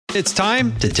It's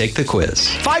time to take the quiz.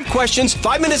 5 questions,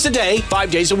 5 minutes a day,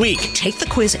 5 days a week. Take the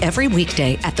quiz every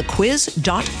weekday at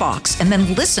thequiz.fox and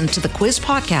then listen to the quiz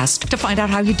podcast to find out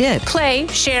how you did. Play,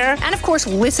 share, and of course,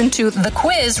 listen to the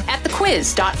quiz at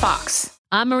thequiz.fox.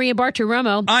 I'm Maria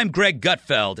Bartiromo. I'm Greg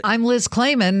Gutfeld. I'm Liz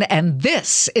Klayman, and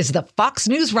this is the Fox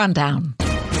News Rundown.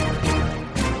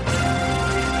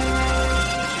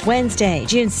 Wednesday,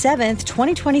 June 7th,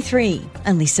 2023.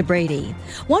 I'm Lisa Brady.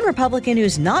 One Republican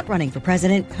who's not running for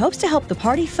president hopes to help the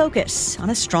party focus on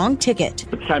a strong ticket.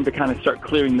 It's time to kind of start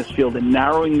clearing this field and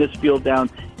narrowing this field down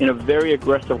in a very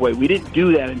aggressive way. We didn't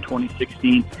do that in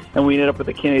 2016, and we ended up with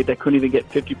a candidate that couldn't even get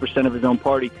 50% of his own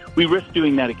party. We risk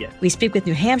doing that again. We speak with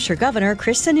New Hampshire Governor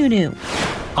Sununu.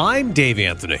 I'm Dave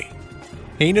Anthony.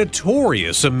 A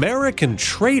notorious American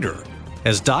traitor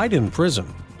has died in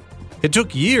prison. It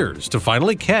took years to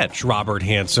finally catch Robert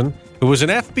Hansen, who was an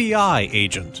FBI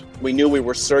agent. We knew we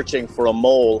were searching for a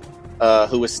mole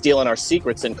who was stealing our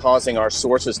secrets and causing our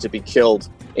sources to be killed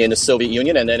in the Soviet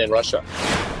Union and then in Russia.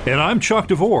 And I'm Chuck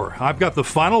DeVore. I've got the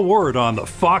final word on the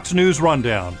Fox News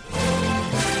Rundown.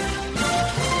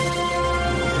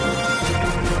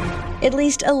 At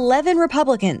least 11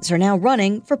 Republicans are now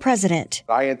running for president.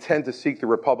 I intend to seek the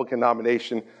Republican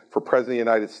nomination for President of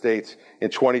the United States in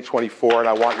 2024, and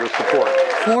I want your support.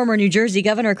 Former New Jersey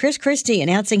Governor Chris Christie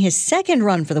announcing his second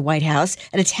run for the White House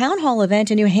at a town hall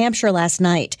event in New Hampshire last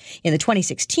night. In the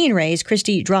 2016 race,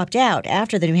 Christie dropped out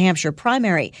after the New Hampshire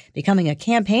primary, becoming a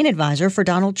campaign advisor for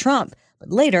Donald Trump,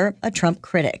 but later a Trump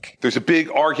critic. There's a big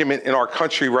argument in our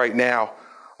country right now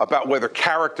about whether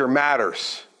character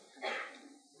matters.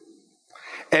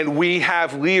 And we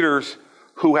have leaders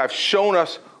who have shown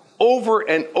us over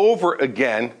and over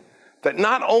again that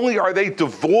not only are they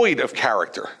devoid of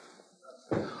character,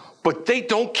 but they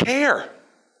don't care.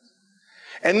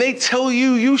 And they tell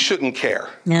you you shouldn't care.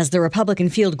 As the Republican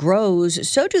field grows,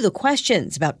 so do the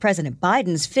questions about President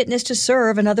Biden's fitness to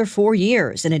serve another 4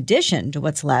 years, in addition to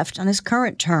what's left on his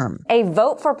current term. A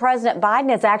vote for President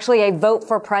Biden is actually a vote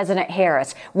for President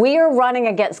Harris. We are running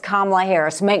against Kamala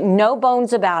Harris. Make no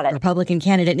bones about it. Republican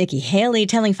candidate Nikki Haley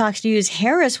telling Fox News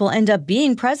Harris will end up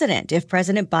being president if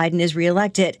President Biden is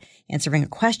reelected. Answering a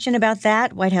question about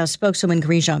that, White House spokeswoman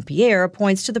Karine Jean-Pierre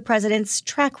points to the president's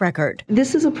track record.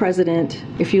 This is a president,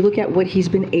 if you look at what he's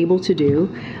been able to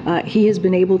do, he has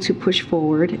been able to push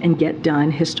forward and get done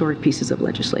historic pieces of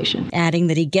legislation. Adding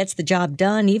that he gets the job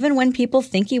done even when people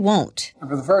think he won't. And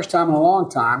for the first time in a long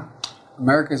time,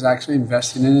 America is actually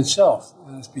investing in itself,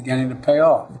 and it's beginning to pay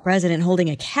off. The president holding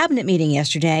a cabinet meeting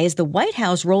yesterday as the White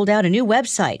House rolled out a new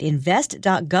website,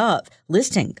 invest.gov,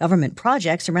 listing government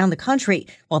projects around the country,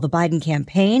 while the Biden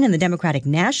campaign and the Democratic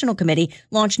National Committee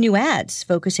launched new ads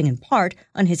focusing in part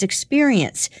on his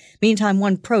experience. Meantime,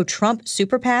 one pro-Trump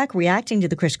super PAC reacting to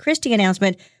the Chris Christie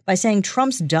announcement by saying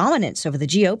Trump's dominance over the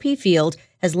GOP field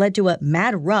has led to a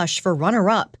mad rush for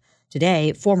runner-up.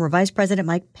 Today, former Vice President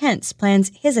Mike Pence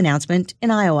plans his announcement in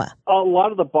Iowa. A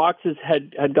lot of the boxes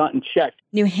had gotten checked.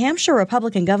 New Hampshire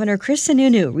Republican Governor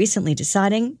Sununu recently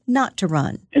deciding not to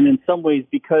run. And in some ways,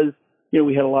 because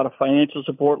we had a lot of financial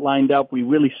support lined up, we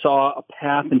really saw a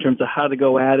path in terms of how to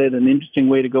go at it, an interesting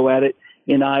way to go at it.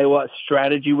 In Iowa, a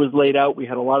strategy was laid out. We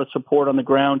had a lot of support on the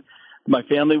ground. My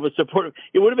family was supportive.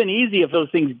 It would have been easy if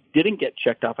those things didn't get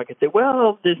checked off. I could say,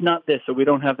 well, there's not this, so we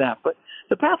don't have that. But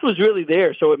the path was really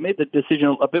there, so it made the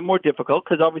decision a bit more difficult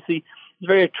because obviously it's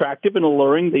very attractive and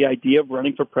alluring, the idea of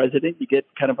running for president. You get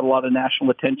kind of a lot of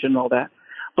national attention and all that.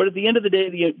 But at the end of the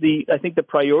day, I think the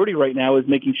priority right now is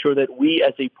making sure that we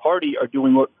as a party are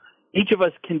doing what each of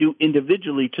us can do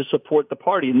individually to support the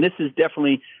party. And this is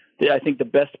definitely, I think, the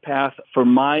best path for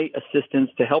my assistance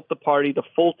to help the party, the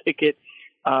full ticket,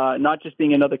 not just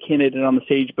being another candidate on the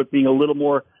stage, but being a little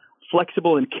more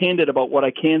flexible and candid about what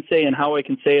I can say and how I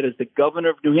can say it as the governor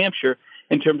of New Hampshire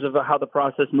in terms of how the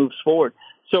process moves forward.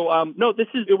 So, no,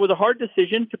 it was a hard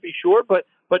decision to be sure, but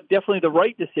definitely the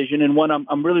right decision and one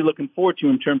I'm really looking forward to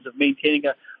in terms of maintaining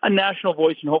a national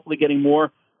voice and hopefully getting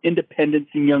more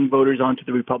independents and young voters onto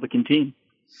the Republican team.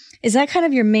 Is that kind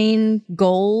of your main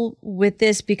goal with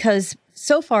this? Because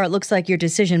so far it looks like your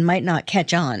decision might not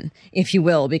catch on, if you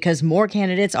will, because more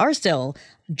candidates are still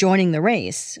joining the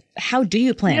race. How do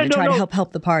you plan to try to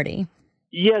help the party?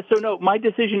 Yeah, so no, my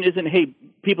decision isn't, hey,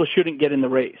 people shouldn't get in the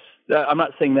race. I'm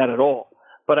not saying that at all.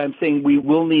 But I'm saying we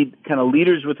will need kind of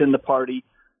leaders within the party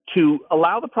to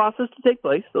allow the process to take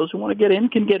place. Those who want to get in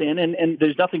can get in, and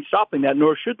there's nothing stopping that,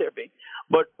 nor should there be.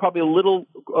 But probably a little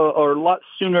or a lot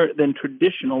sooner than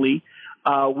traditionally,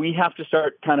 we have to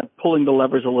start kind of pulling the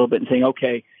levers a little bit and saying,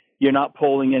 okay, you're not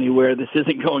polling anywhere. This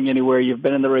isn't going anywhere. You've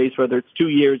been in the race, whether it's 2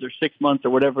 years or 6 months or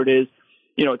whatever it is.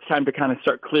 it's time to kind of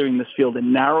start clearing this field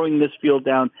and narrowing this field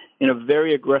down in a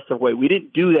very aggressive way. We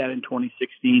didn't do that in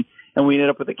 2016, and we ended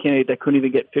up with a candidate that couldn't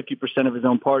even get 50% of his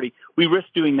own party. We risk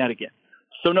doing that again.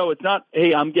 So no, it's not,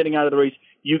 hey, I'm getting out of the race.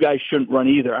 You guys shouldn't run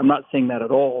either. I'm not saying that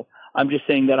at all. I'm just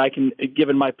saying that I can,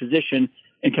 given my position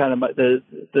and kind of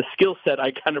the skill set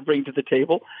I kind of bring to the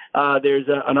table, there's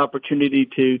an opportunity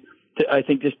to, I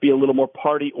think, just be a little more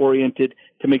party-oriented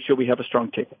to make sure we have a strong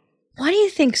table. Why do you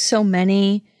think so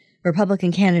many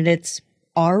Republican candidates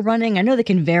are running? I know they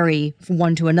can vary from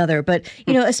one to another, but,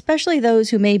 especially those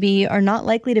who maybe are not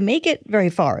likely to make it very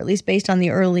far, at least based on the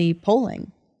early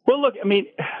polling. Well, look, I mean,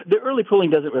 the early polling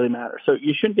doesn't really matter. So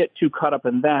you shouldn't get too caught up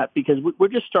in that because we're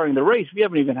just starting the race. We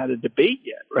haven't even had a debate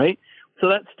yet, right? So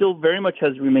that still very much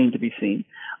has remained to be seen.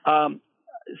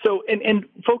 So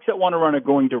folks that want to run are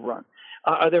going to run.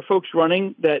 Are there folks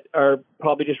running that are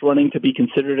probably just running to be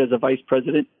considered as a vice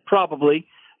president? Probably.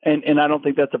 And I don't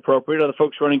think that's appropriate. Are the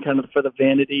folks running kind of for the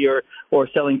vanity or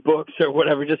selling books or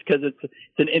whatever, just because it's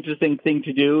an interesting thing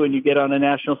to do and you get on a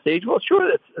national stage? Well,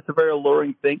 sure, that's a very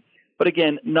alluring thing. But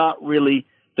again, not really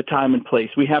the time and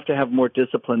place. We have to have more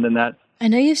discipline than that. I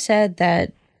know you've said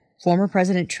that former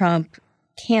President Trump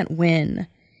can't win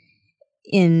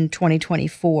in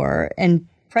 2024. And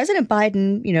President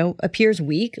Biden, appears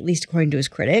weak, at least according to his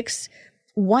critics.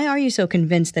 Why are you so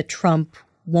convinced that Trump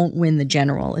won't win the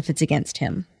general if it's against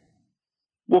him?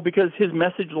 Well, because his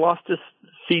message lost us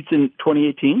seats in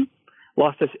 2018,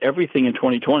 lost us everything in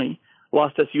 2020,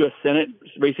 lost us U.S. Senate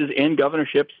races and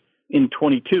governorships in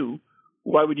 22.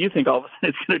 Why would you think all of a sudden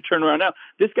it's going to turn around now?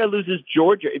 This guy loses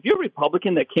Georgia. If you're a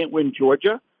Republican that can't win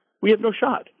Georgia, we have no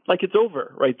shot. Like, it's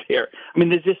over right there. I mean,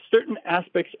 there's just certain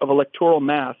aspects of electoral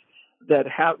math that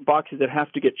have boxes that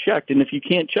have to get checked. And if you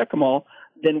can't check them all,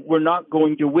 then we're not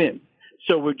going to win.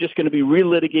 So we're just going to be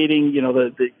relitigating,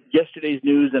 the yesterday's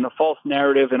news and a false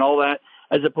narrative and all that,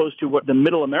 as opposed to what the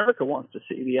middle America wants to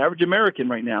see. The average American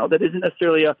right now that isn't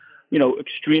necessarily a,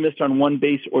 extremist on one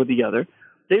base or the other.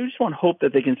 They just want hope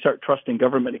that they can start trusting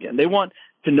government again. They want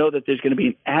to know that there's going to be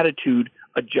an attitude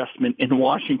adjustment in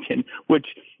Washington, which,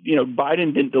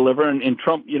 Biden didn't deliver and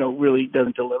Trump, really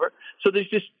doesn't deliver. So there's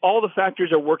just all the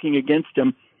factors are working against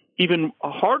him even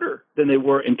harder than they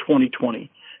were in 2020.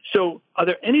 So are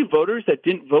there any voters that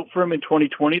didn't vote for him in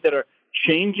 2020 that are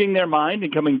changing their mind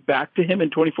and coming back to him in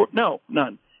 24? No,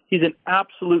 none. He's an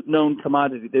absolute known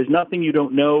commodity. There's nothing you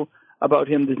don't know about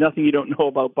him. There's nothing you don't know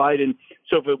about Biden.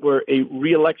 So if it were a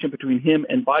re-election between him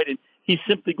and Biden, he's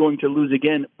simply going to lose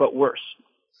again, but worse.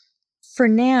 For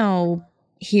now,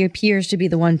 he appears to be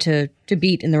the one to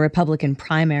beat in the Republican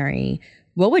primary.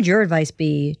 What would your advice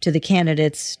be to the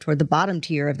candidates toward the bottom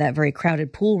tier of that very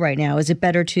crowded pool right now? Is it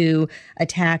better to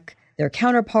attack their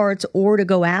counterparts or to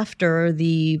go after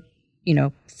the,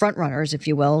 front runners, if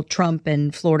you will, Trump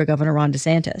and Florida Governor Ron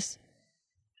DeSantis?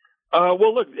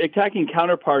 Well, look, attacking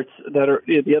counterparts that are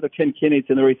the other 10 candidates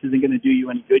in the race isn't going to do you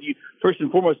any good. First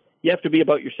and foremost, you have to be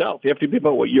about yourself. You have to be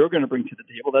about what you're going to bring to the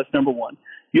table. That's number one.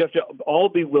 You have to all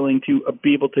be willing to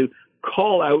be able to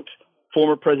call out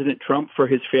former President Trump for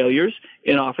his failures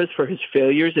in office, for his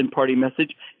failures in party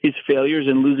message, his failures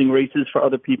in losing races for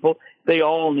other people. They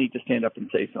all need to stand up and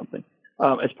say something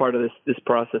as part of this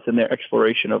process and their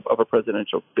exploration of a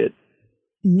presidential bid.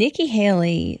 Nikki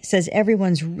Haley says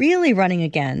everyone's really running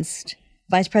against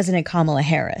Vice President Kamala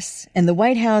Harris, and the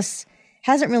White House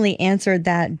hasn't really answered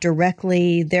that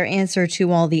directly. Their answer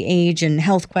to all the age and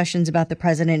health questions about the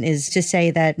president is to say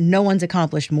that no one's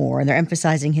accomplished more, and they're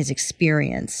emphasizing his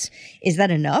experience. Is that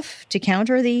enough to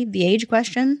counter the age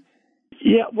question?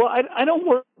 Yeah, well, I don't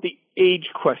worry about the age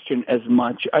question as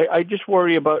much. I just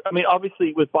worry about,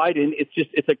 obviously with Biden,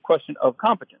 it's a question of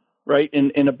competence, right,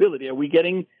 and ability. Are we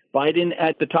getting Biden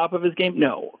at the top of his game?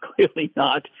 No, clearly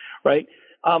not, right?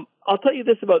 I'll tell you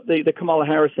this about the Kamala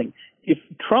Harris thing. If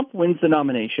Trump wins the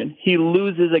nomination, he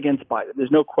loses against Biden. There's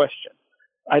no question.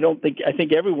 I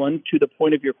think everyone, to the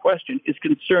point of your question, is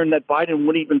concerned that Biden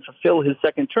wouldn't even fulfill his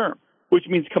second term, which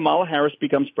means Kamala Harris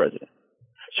becomes president.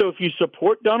 So if you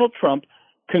support Donald Trump,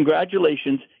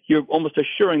 congratulations, you're almost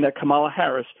assuring that Kamala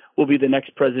Harris will be the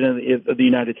next president of the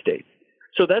United States.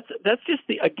 So that's just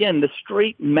the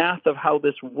straight math of how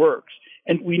this works.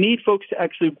 And we need folks to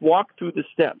actually walk through the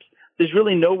steps. There's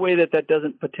really no way that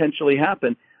doesn't potentially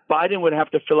happen. Biden would have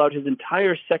to fill out his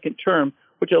entire second term,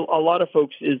 which a lot of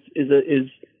folks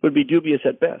would be dubious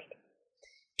at best.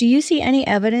 Do you see any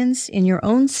evidence in your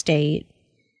own state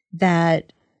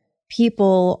that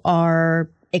people are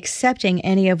accepting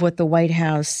any of what the White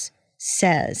House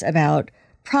says about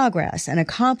progress and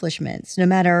accomplishments, no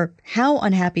matter how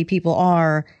unhappy people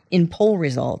are in poll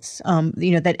results,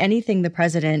 that anything the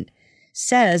president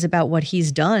says about what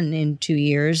he's done in 2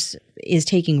 years is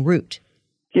taking root.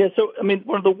 Yeah, so, I mean,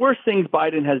 one of the worst things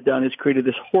Biden has done is created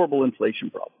this horrible inflation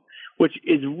problem, which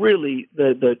is really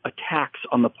the attacks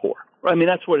on the poor. I mean,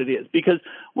 that's what it is, because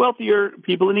wealthier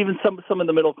people and even some in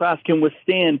the middle class can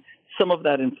withstand some of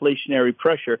that inflationary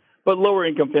pressure, but lower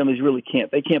income families really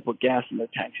can't. They can't put gas in their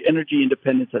tanks. Energy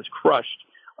independence has crushed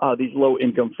these low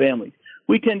income families.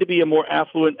 We tend to be a more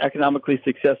affluent, economically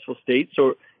successful state,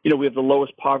 so we have the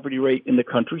lowest poverty rate in the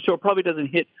country, so it probably doesn't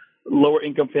hit lower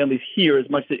income families here as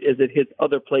much as it hits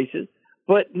other places.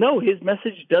 But no, his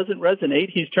message doesn't resonate.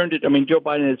 He's turned it. I mean, Joe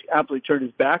Biden has absolutely turned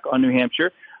his back on New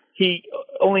Hampshire. He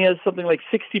only has something like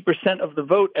 60% of the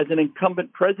vote as an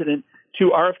incumbent president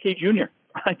to RFK Jr.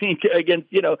 I mean, again,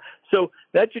 so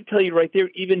that should tell you right there,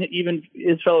 even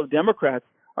his fellow Democrats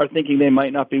are thinking they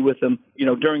might not be with him,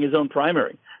 during his own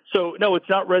primary. So no, it's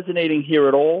not resonating here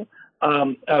at all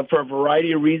for a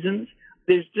variety of reasons.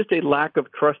 There's just a lack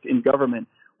of trust in government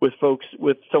with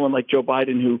someone like Joe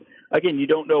Biden, who, again, you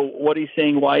don't know what he's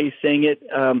saying, why he's saying it.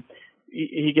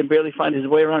 He can barely find his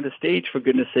way around a stage, for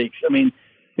goodness sakes. I mean,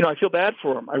 I feel bad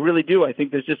for him. I really do. I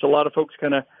think there's just a lot of folks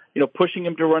kind of, pushing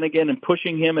him to run again and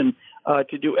pushing him and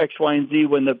to do X, Y, and Z,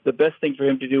 when the best thing for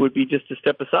him to do would be just to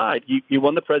step aside. You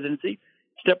won the presidency,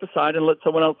 step aside and let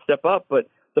someone else step up. But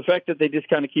the fact that they just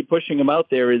kind of keep pushing him out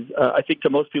there is, I think, to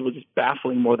most people, just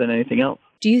baffling more than anything else.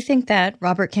 Do you think that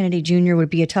Robert Kennedy Jr. would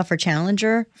be a tougher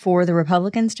challenger for the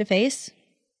Republicans to face?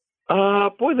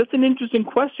 Boy, that's an interesting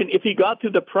question. If he got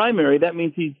through the primary, that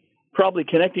means he's probably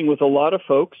connecting with a lot of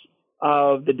folks.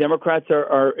 The Democrats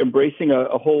are embracing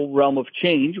a whole realm of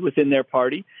change within their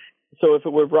party. So if it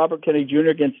were Robert Kennedy Jr.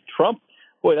 against Trump,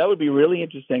 boy, that would be really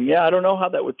interesting. Yeah, I don't know how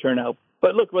that would turn out.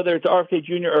 But look, whether it's RFK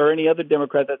Jr. or any other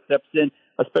Democrat that steps in,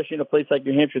 especially in a place like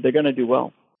New Hampshire, they're going to do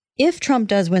well. If Trump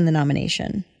does win the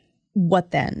nomination,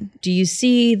 what then? Do you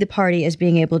see the party as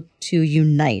being able to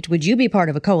unite? Would you be part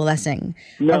of a coalescing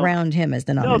around him as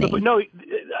the nominee? No,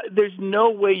 there's no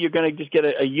way you're going to just get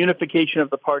a unification of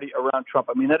the party around Trump.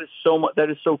 I mean, that is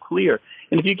so clear.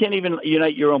 And if you can't even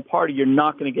unite your own party, you're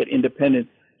not going to get independents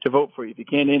to vote for you. If you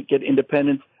can't get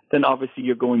independents, then obviously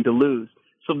you're going to lose.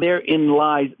 So therein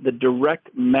lies the direct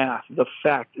math, the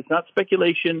fact. It's not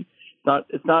speculation.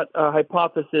 It's not a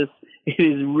hypothesis. It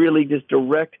is really just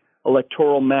direct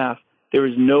electoral math. There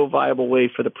is no viable way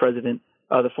for the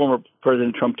former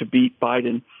President Trump, to beat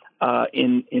Biden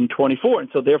in 24. And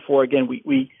so therefore, again,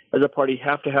 we as a party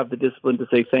have to have the discipline to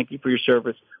say, thank you for your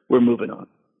service. We're moving on.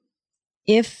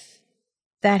 If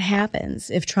that happens,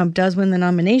 if Trump does win the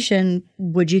nomination,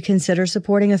 would you consider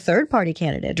supporting a third-party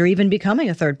candidate or even becoming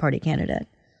a third-party candidate?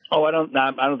 Oh, I don't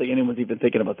think anyone's even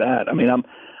thinking about that. I mean,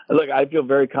 I feel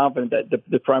very confident that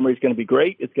the primary is going to be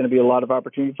great. It's going to be a lot of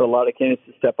opportunity for a lot of candidates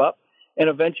to step up. And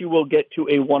eventually we'll get to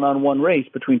a one-on-one race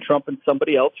between Trump and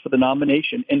somebody else for the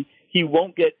nomination. And he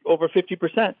won't get over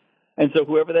 50%. And so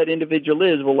whoever that individual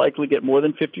is will likely get more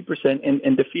than 50%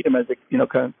 and defeat him as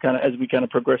we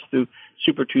progress through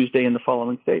Super Tuesday in the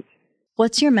following states.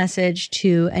 What's your message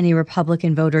to any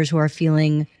Republican voters who are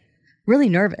feeling really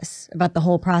nervous about the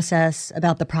whole process,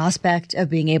 about the prospect of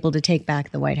being able to take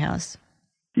back the White House?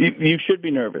 You should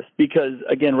be nervous because,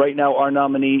 again, right now our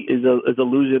nominee is a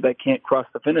loser that can't cross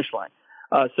the finish line.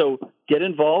 So get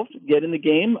involved, get in the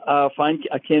game, find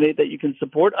a candidate that you can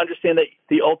support. Understand that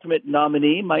the ultimate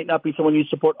nominee might not be someone you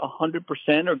support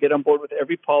 100% or get on board with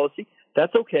every policy.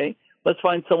 That's okay. Let's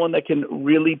find someone that can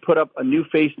really put up a new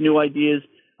face, new ideas,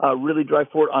 really drive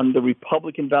forward on the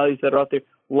Republican values that are out there.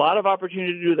 A lot of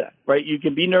opportunity to do that, right? You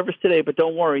can be nervous today, but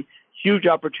don't worry. Huge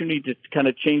opportunity to kind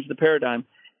of change the paradigm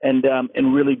and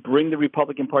really bring the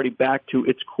Republican Party back to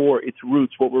its core, its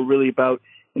roots, what we're really about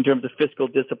in terms of fiscal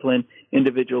discipline,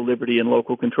 individual liberty, and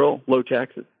local control, low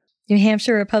taxes. New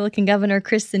Hampshire Republican Governor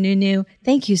Chris Sununu,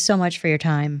 thank you so much for your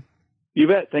time. You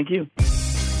bet. Thank you.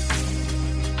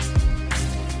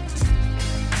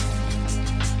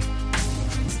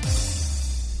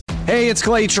 Hey, it's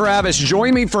Clay Travis.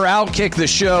 Join me for Outkick the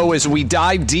Show as we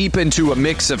dive deep into a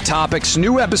mix of topics.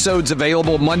 New episodes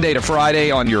available Monday to Friday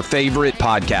on your favorite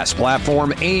podcast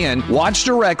platform and watch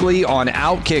directly on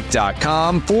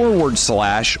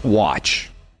Outkick.com/watch.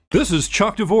 This is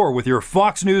Chuck DeVore with your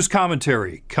Fox News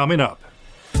commentary coming up.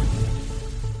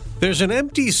 There's an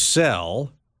empty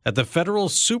cell at the federal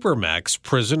Supermax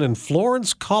prison in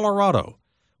Florence, Colorado,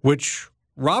 which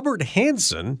Robert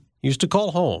Hansen used to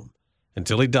call home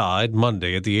until he died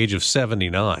Monday at the age of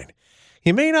 79.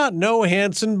 He may not know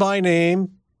Hansen by name,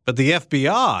 but the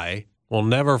FBI will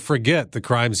never forget the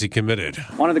crimes he committed.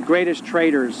 One of the greatest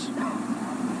traitors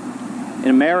in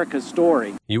America's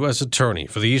story. U.S. Attorney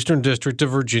for the Eastern District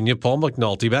of Virginia, Paul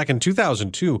McNulty, back in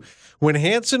 2002, when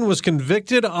Hansen was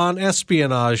convicted on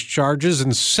espionage charges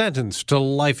and sentenced to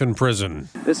life in prison.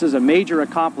 This is a major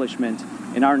accomplishment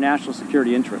in our national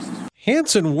security interests.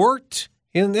 Hansen worked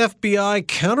in FBI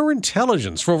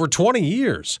counterintelligence for over 20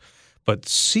 years, but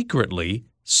secretly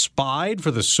spied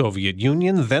for the Soviet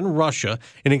Union, then Russia,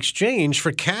 in exchange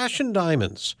for cash and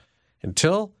diamonds,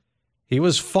 until he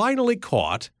was finally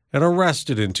caught and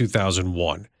arrested in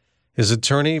 2001. His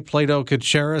attorney, Plato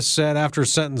Kacharis, said after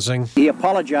sentencing, he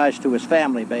apologized to his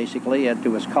family, basically, and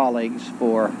to his colleagues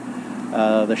for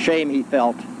the shame he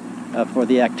felt for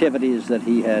the activities that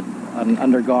he had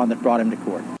undergone that brought him to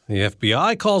court. The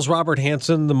FBI calls Robert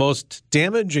Hansen the most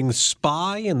damaging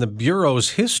spy in the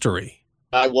Bureau's history.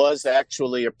 I was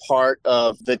actually a part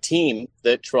of the team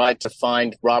that tried to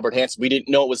find Robert Hansen. We didn't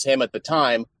know it was him at the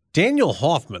time. Daniel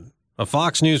Hoffman, a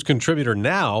Fox News contributor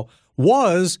now,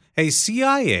 was a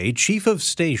CIA chief of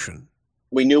station.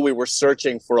 We knew we were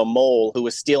searching for a mole who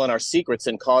was stealing our secrets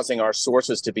and causing our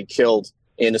sources to be killed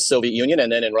in the Soviet Union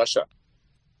and then in Russia.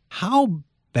 How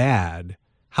bad,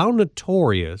 how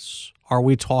notorious are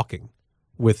we talking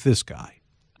with this guy?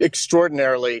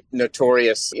 Extraordinarily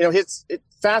notorious. You know, his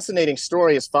fascinating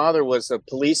story. His father was a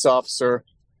police officer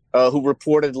who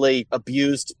reportedly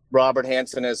abused Robert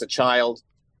Hansen as a child.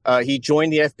 He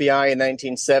joined the FBI in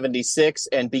 1976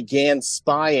 and began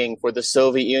spying for the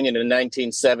Soviet Union in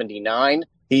 1979.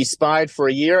 He spied for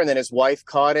a year, and then his wife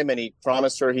caught him, and he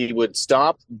promised her he would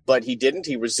stop, but he didn't.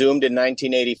 He resumed in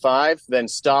 1985, then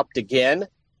stopped again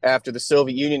after the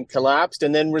Soviet Union collapsed,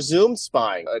 and then resumed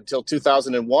spying until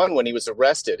 2001 when he was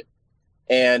arrested.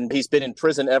 And he's been in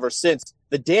prison ever since.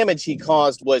 The damage he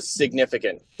caused was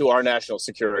significant to our national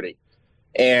security,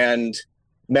 and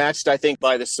matched, I think,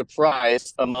 by the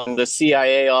surprise among the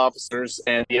CIA officers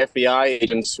and the FBI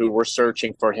agents who were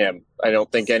searching for him. I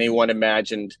don't think anyone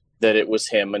imagined that it was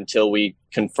him until we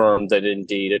confirmed that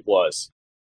indeed it was.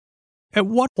 At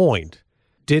what point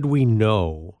did you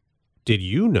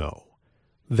know,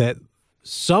 that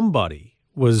somebody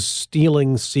was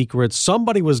stealing secrets,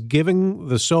 somebody was giving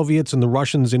the Soviets and the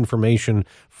Russians information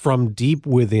from deep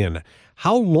within?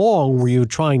 How long were you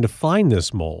trying to find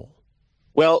this mole?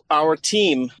 Well, our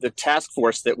team, the task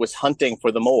force that was hunting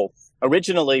for the mole,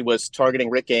 originally was targeting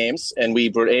Rick Ames, and we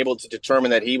were able to determine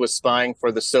that he was spying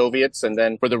for the Soviets and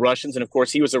then for the Russians. And of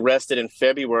course, he was arrested in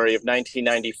February of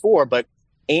 1994. But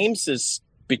Ames's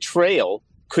betrayal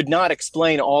could not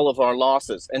explain all of our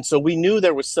losses. And so we knew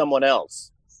there was someone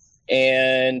else.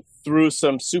 And through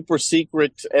some super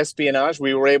secret espionage,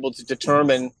 we were able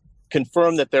to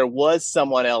confirm that there was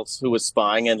someone else who was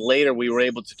spying. And later we were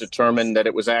able to determine that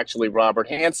it was actually Robert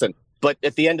Hansen. But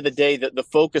at the end of the day, the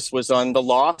focus was on the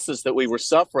losses that we were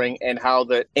suffering and how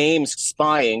the Ames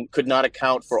spying could not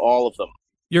account for all of them.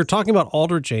 You're talking about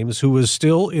Aldrich Ames, who was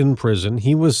still in prison.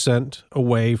 He was sent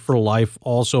away for life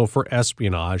also for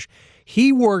espionage.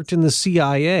 He worked in the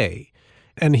CIA,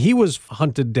 and he was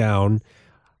hunted down.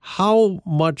 How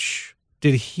much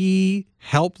did he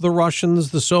help the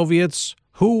Russians, the Soviets?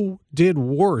 Who did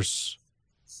worse,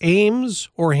 Ames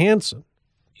or Hansen?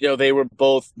 You know, they were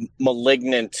both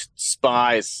malignant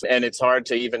spies, and it's hard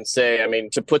to even say,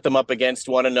 to put them up against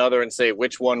one another and say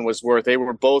which one was worse. They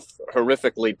were both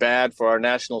horrifically bad for our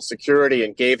national security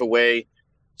and gave away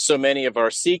so many of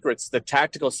our secrets, the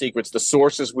tactical secrets, the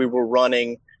sources we were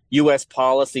running, U.S.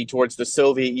 policy towards the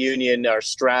Soviet Union, our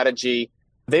strategy.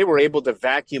 They were able to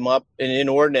vacuum up an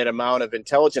inordinate amount of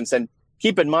intelligence. And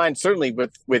keep in mind, certainly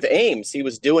with Ames, he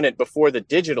was doing it before the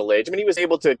digital age. He was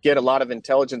able to get a lot of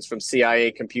intelligence from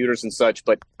CIA computers and such.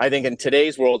 But I think in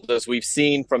today's world, as we've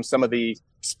seen from some of the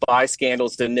spy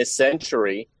scandals in this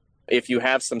century, if you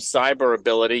have some cyber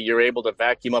ability, you're able to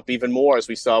vacuum up even more, as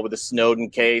we saw with the Snowden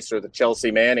case or the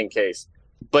Chelsea Manning case.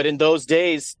 But in those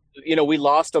days, we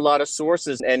lost a lot of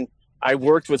sources. And I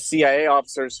worked with CIA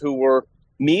officers who were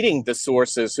meeting the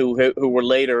sources who were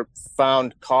later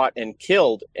found, caught, and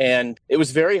killed. And it was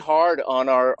very hard on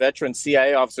our veteran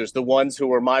CIA officers, the ones who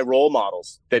were my role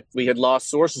models, that we had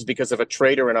lost sources because of a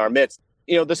traitor in our midst.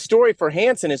 The story for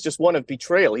Hansen is just one of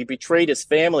betrayal. He betrayed his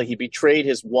family. He betrayed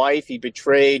his wife. He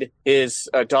betrayed his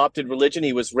adopted religion.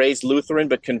 He was raised Lutheran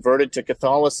but converted to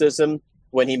Catholicism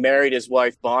when he married his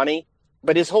wife, Bonnie.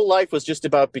 But his whole life was just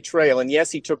about betrayal. And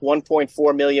yes, he took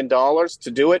 $1.4 million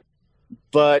to do it.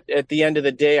 But at the end of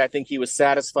the day, I think he was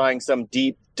satisfying some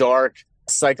deep, dark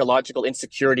psychological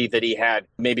insecurity that he had,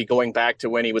 maybe going back to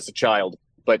when he was a child.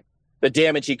 But the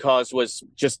damage he caused was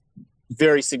just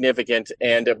very significant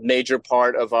and a major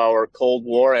part of our Cold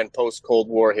War and post-Cold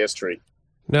War history.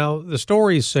 Now, the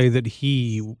stories say that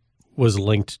he was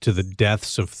linked to the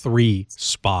deaths of 3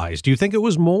 spies. Do you think it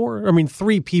was more? I mean,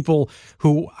 3 people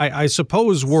who I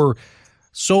suppose were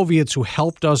Soviets who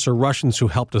helped us or Russians who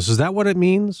helped us. Is that what it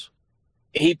means?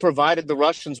 He provided the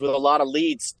Russians with a lot of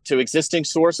leads to existing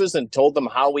sources and told them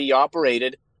how we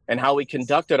operated and how we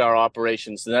conducted our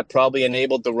operations. And that probably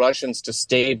enabled the Russians to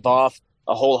stave off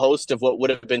a whole host of what would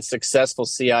have been successful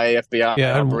CIA,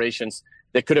 FBI operations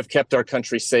that could have kept our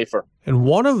country safer. And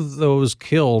one of those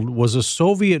killed was a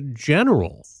Soviet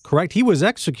general, correct? He was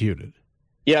executed.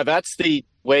 Yeah, that's the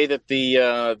way that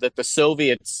the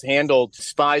Soviets handled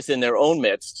spies in their own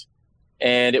midst.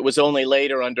 And it was only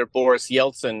later under Boris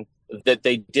Yeltsin that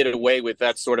they did away with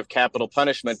that sort of capital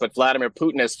punishment. But Vladimir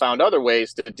Putin has found other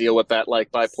ways to deal with that, like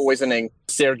by poisoning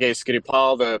Sergei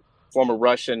Skripal, the former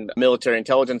Russian military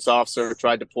intelligence officer,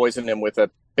 tried to poison him with a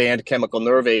banned chemical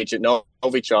nerve agent,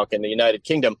 Novichok, in the United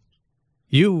Kingdom.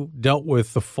 You dealt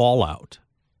with the fallout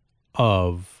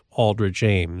of Aldrich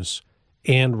Ames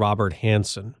and Robert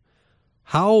Hansen.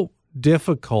 How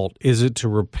difficult is it to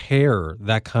repair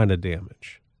that kind of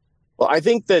damage? Well, I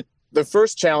think that the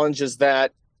first challenge is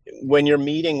that when you're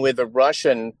meeting with a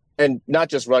Russian, and not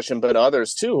just Russian, but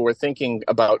others too, who are thinking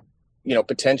about,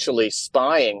 potentially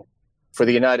spying for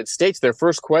the United States, their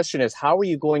first question is, how are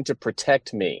you going to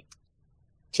protect me?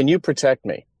 Can you protect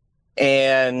me?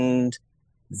 And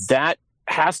that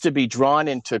has to be drawn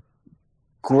into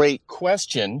great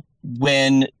question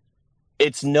when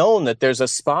it's known that there's a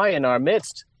spy in our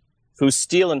midst who's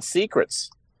stealing secrets.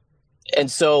 And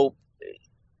so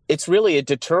it's really a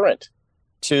deterrent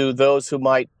to those who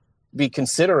might be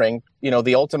considering,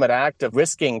 the ultimate act of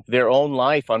risking their own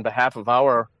life on behalf of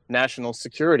our national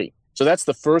security. So that's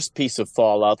the first piece of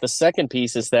fallout. The second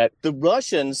piece is that the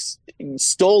Russians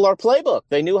stole our playbook.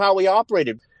 They knew how we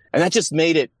operated. And that just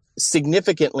made it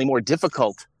significantly more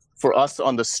difficult for us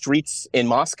on the streets in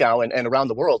Moscow and around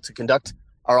the world to conduct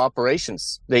our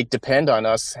operations. They depend on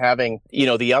us having,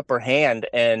 the upper hand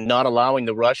and not allowing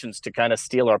the Russians to kind of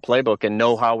steal our playbook and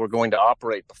know how we're going to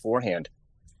operate beforehand.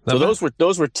 So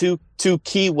those were two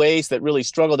key ways that really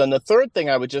struggled. And the third thing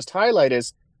I would just highlight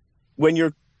is when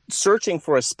you're searching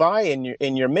for a spy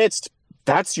in your midst,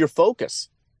 that's your focus.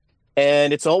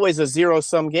 And it's always a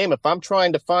zero-sum game. If I'm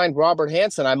trying to find Robert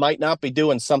Hansen, I might not be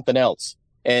doing something else.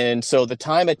 And so the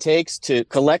time it takes to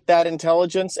collect that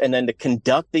intelligence and then to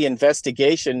conduct the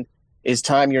investigation is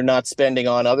time you're not spending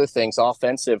on other things,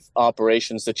 offensive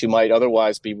operations that you might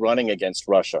otherwise be running against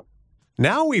Russia.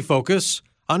 Now we focus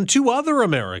on 2 other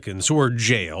Americans who were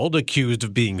jailed, accused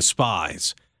of being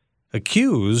spies.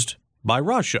 Accused by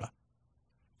Russia.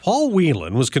 Paul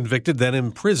Whelan was convicted, then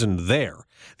imprisoned there.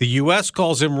 The U.S.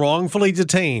 calls him wrongfully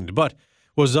detained, but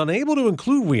was unable to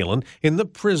include Whelan in the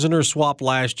prisoner swap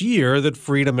last year that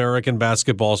freed American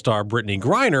basketball star Brittany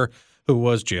Griner, who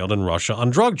was jailed in Russia on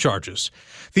drug charges.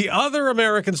 The other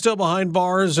American still behind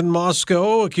bars in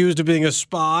Moscow, accused of being a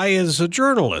spy, is a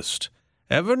journalist,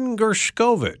 Evan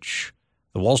Gershkovich.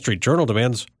 The Wall Street Journal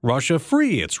demands Russia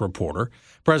free its reporter.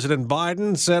 President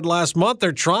Biden said last month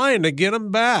they're trying to get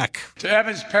him back. To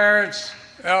Evan's parents,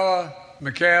 Ella,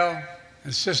 Mikhail,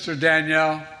 and sister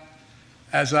Danielle,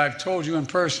 as I've told you in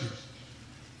person,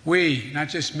 we, not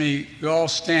just me, we all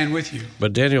stand with you.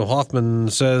 But Daniel Hoffman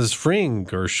says freeing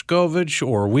Gershkovich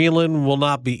or Whelan will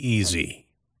not be easy.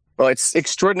 Well, it's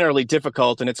extraordinarily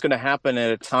difficult, and it's going to happen at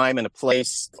a time and a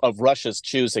place of Russia's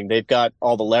choosing. They've got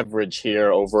all the leverage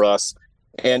here over us.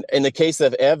 And in the case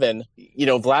of Evan,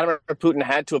 Vladimir Putin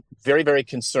had to be very, very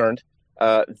concerned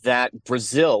that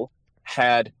Brazil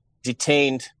had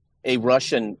detained a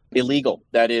Russian illegal,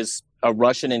 that is, a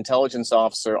Russian intelligence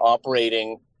officer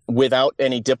operating without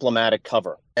any diplomatic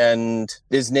cover. And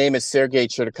his name is Sergei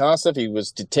Cherkasov. He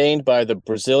was detained by the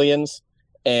Brazilians,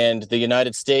 and the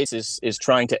United States is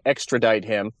trying to extradite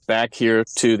him back here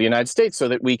to the United States so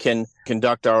that we can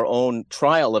conduct our own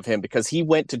trial of him, because he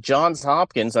went to Johns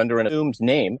Hopkins under an assumed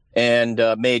name and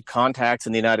made contacts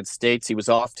in the United States. He was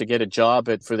off to get a job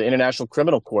for the International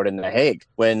Criminal Court in The Hague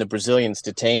when the Brazilians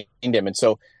detained him. And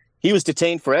so he was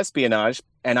detained for espionage,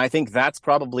 and I think that's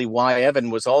probably why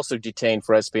Evan was also detained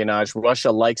for espionage.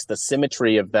 Russia likes the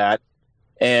symmetry of that.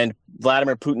 And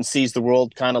Vladimir Putin sees the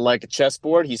world kind of like a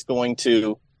chessboard. He's going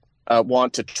to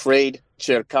want to trade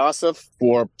Cherkasov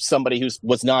for somebody who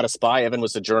was not a spy. Evan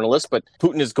was a journalist, but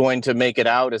Putin is going to make it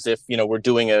out as if, we're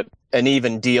doing an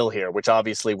even deal here, which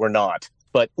obviously we're not.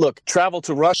 But look, travel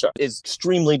to Russia is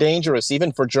extremely dangerous,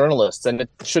 even for journalists, and it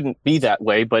shouldn't be that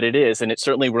way, but it is. And it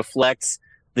certainly reflects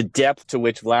the depth to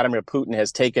which Vladimir Putin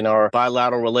has taken our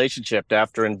bilateral relationship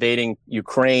after invading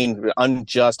Ukraine,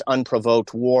 unjust,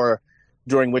 unprovoked war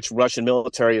during which Russian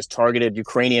military has targeted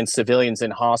Ukrainian civilians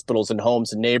in hospitals and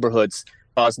homes and neighborhoods.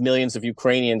 caused millions of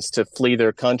Ukrainians to flee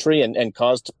their country and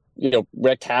caused,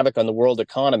 wreaked havoc on the world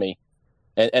economy.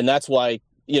 And that's why,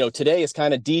 today is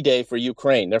kind of D-Day for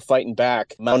Ukraine. They're fighting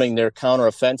back, mounting their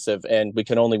counteroffensive, and we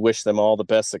can only wish them all the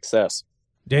best success.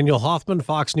 Daniel Hoffman,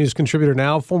 Fox News contributor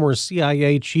now, former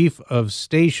CIA chief of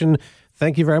station.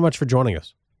 Thank you very much for joining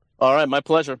us. All right, my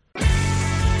pleasure.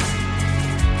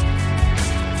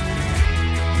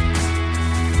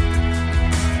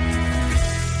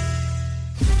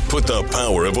 Put the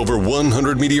power of over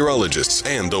 100 meteorologists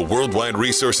and the worldwide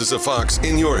resources of Fox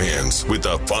in your hands with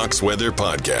the Fox Weather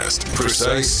Podcast.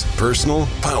 Precise, personal,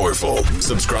 powerful.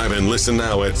 Subscribe and listen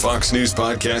now at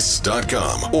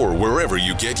foxnewspodcasts.com or wherever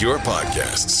you get your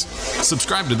podcasts.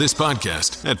 Subscribe to this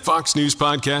podcast at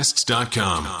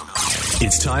foxnewspodcasts.com.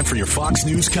 It's time for your Fox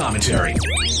News commentary.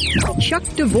 Chuck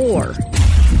DeVore.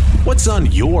 What's on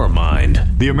your mind?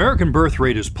 The American birth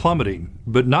rate is plummeting,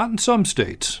 but not in some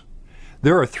states.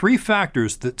 There are 3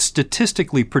 factors that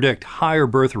statistically predict higher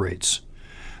birth rates.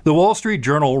 The Wall Street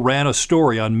Journal ran a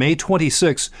story on May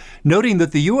 26, noting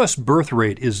that the U.S. birth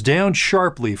rate is down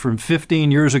sharply from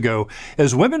 15 years ago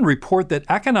as women report that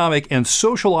economic and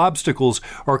social obstacles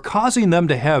are causing them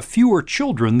to have fewer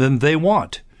children than they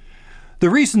want.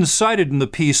 The reasons cited in the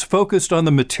piece focused on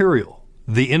the material,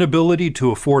 the inability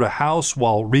to afford a house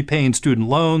while repaying student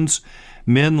loans,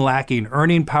 men lacking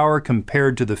earning power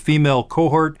compared to the female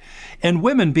cohort, and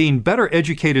women being better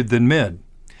educated than men.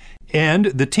 And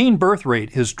the teen birth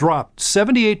rate has dropped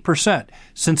 78%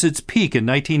 since its peak in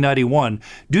 1991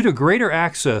 due to greater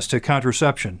access to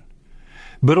contraception.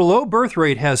 But a low birth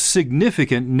rate has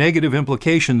significant negative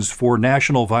implications for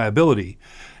national viability.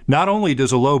 Not only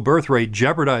does a low birth rate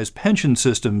jeopardize pension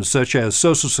systems such as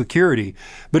Social Security,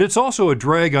 but it's also a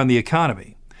drag on the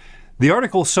economy. The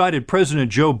article cited President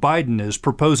Joe Biden as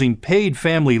proposing paid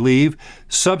family leave,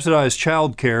 subsidized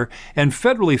child care, and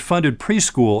federally funded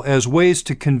preschool as ways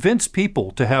to convince people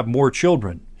to have more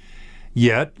children.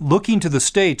 Yet, looking to the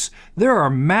states, there are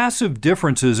massive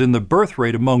differences in the birth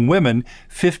rate among women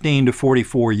 15 to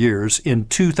 44 years in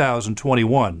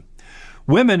 2021.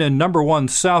 Women in number 1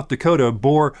 South Dakota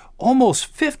bore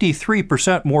almost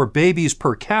 53% more babies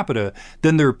per capita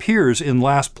than their peers in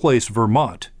last place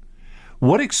Vermont.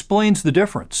 What explains the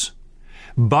difference?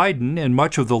 Biden and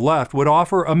much of the left would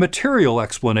offer a material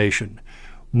explanation.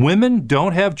 Women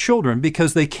don't have children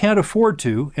because they can't afford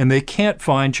to and they can't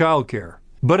find childcare.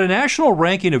 But a national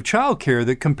ranking of childcare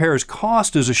that compares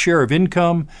cost as a share of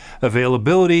income,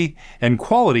 availability, and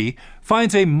quality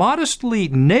finds a modestly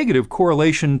negative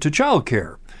correlation to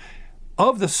childcare.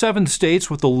 Of the 7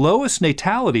 states with the lowest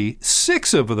natality,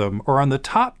 6 of them are on the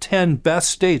top 10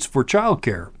 best states for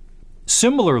childcare.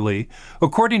 Similarly,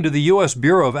 according to the U.S.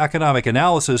 Bureau of Economic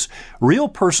Analysis, real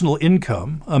personal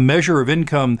income, a measure of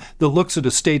income that looks at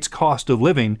a state's cost of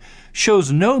living,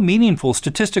 shows no meaningful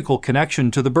statistical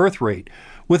connection to the birth rate,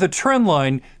 with a trend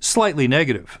line slightly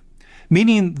negative,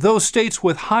 meaning those states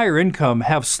with higher income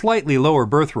have slightly lower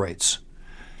birth rates.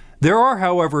 There are,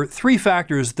 however, 3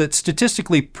 factors that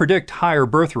statistically predict higher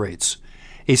birth rates: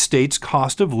 a state's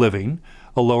cost of living,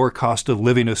 a lower cost of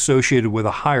living associated with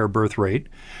a higher birth rate,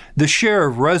 the share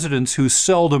of residents who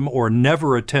seldom or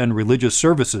never attend religious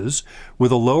services,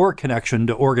 with a lower connection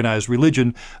to organized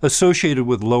religion associated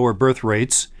with lower birth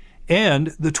rates,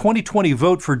 and the 2020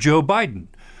 vote for Joe Biden,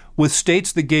 with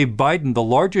states that gave Biden the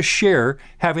largest share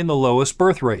having the lowest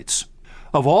birth rates.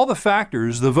 Of all the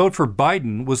factors, the vote for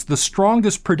Biden was the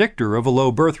strongest predictor of a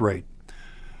low birth rate.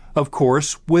 Of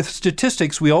course, with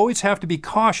statistics, we always have to be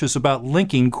cautious about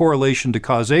linking correlation to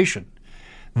causation.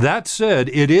 That said,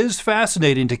 it is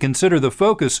fascinating to consider the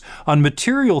focus on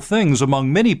material things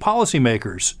among many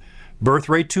policymakers. Birth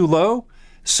rate too low?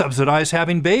 Subsidize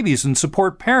having babies and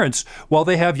support parents while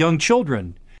they have young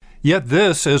children. Yet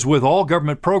this, as with all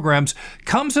government programs,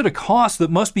 comes at a cost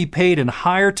that must be paid in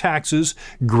higher taxes,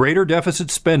 greater deficit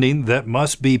spending that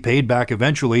must be paid back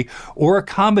eventually, or a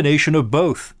combination of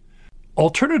both.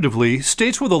 Alternatively,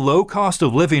 states with a low cost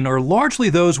of living are largely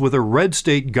those with a red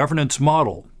state governance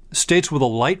model, states with a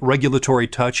light regulatory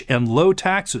touch and low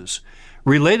taxes.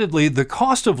 Relatedly, the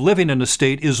cost of living in a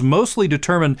state is mostly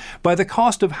determined by the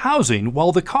cost of housing,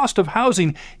 while the cost of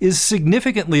housing is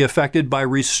significantly affected by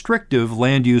restrictive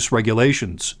land use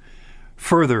regulations.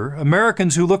 Further,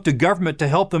 Americans who look to government to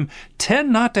help them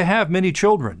tend not to have many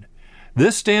children.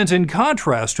 This stands in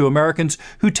contrast to Americans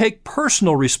who take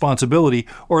personal responsibility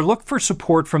or look for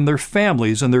support from their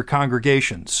families and their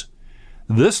congregations.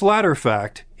 This latter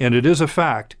fact, and it is a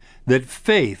fact, that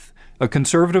faith, a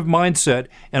conservative mindset,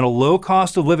 and a low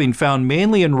cost of living found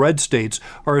mainly in red states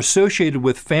are associated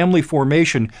with family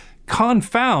formation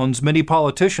confounds many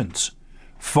politicians.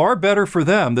 Far better for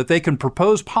them that they can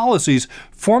propose policies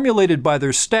formulated by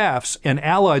their staffs and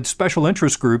allied special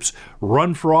interest groups,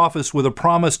 run for office with a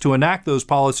promise to enact those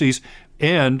policies,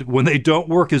 and, when they don't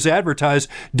work as advertised,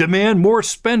 demand more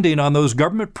spending on those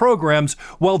government programs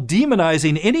while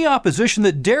demonizing any opposition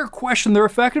that dare question their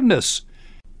effectiveness.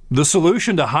 The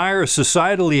solution to higher,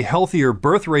 societally healthier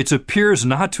birth rates appears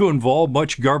not to involve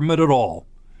much government at all.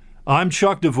 I'm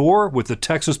Chuck DeVore with the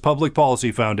Texas Public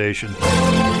Policy Foundation.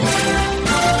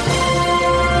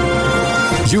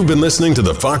 You've been listening to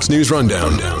the Fox News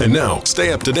Rundown. And now,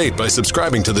 stay up to date by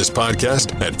subscribing to this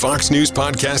podcast at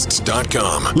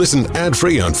foxnewspodcasts.com. Listen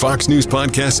ad-free on Fox News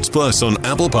Podcasts Plus on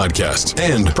Apple Podcasts.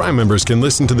 And Prime members can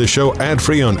listen to the show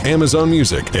ad-free on Amazon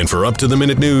Music. And for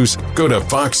up-to-the-minute news, go to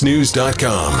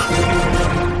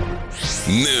foxnews.com.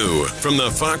 New from the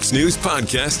Fox News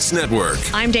Podcasts Network.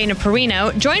 I'm Dana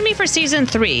Perino. Join me for Season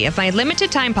 3 of my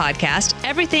limited-time podcast,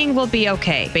 Everything Will Be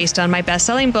Okay, based on my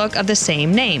best-selling book of the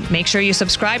same name. Make sure you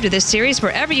subscribe to this series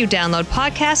wherever you download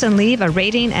podcasts and leave a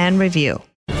rating and review.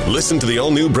 Listen to the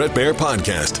all-new Bret Baier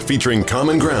podcast featuring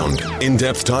Common Ground,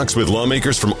 in-depth talks with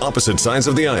lawmakers from opposite sides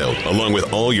of the aisle, along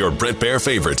with all your Bret Baier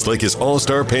favorites like his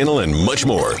all-star panel and much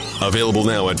more. Available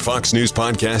now at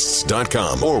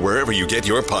foxnewspodcasts.com or wherever you get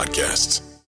your podcasts.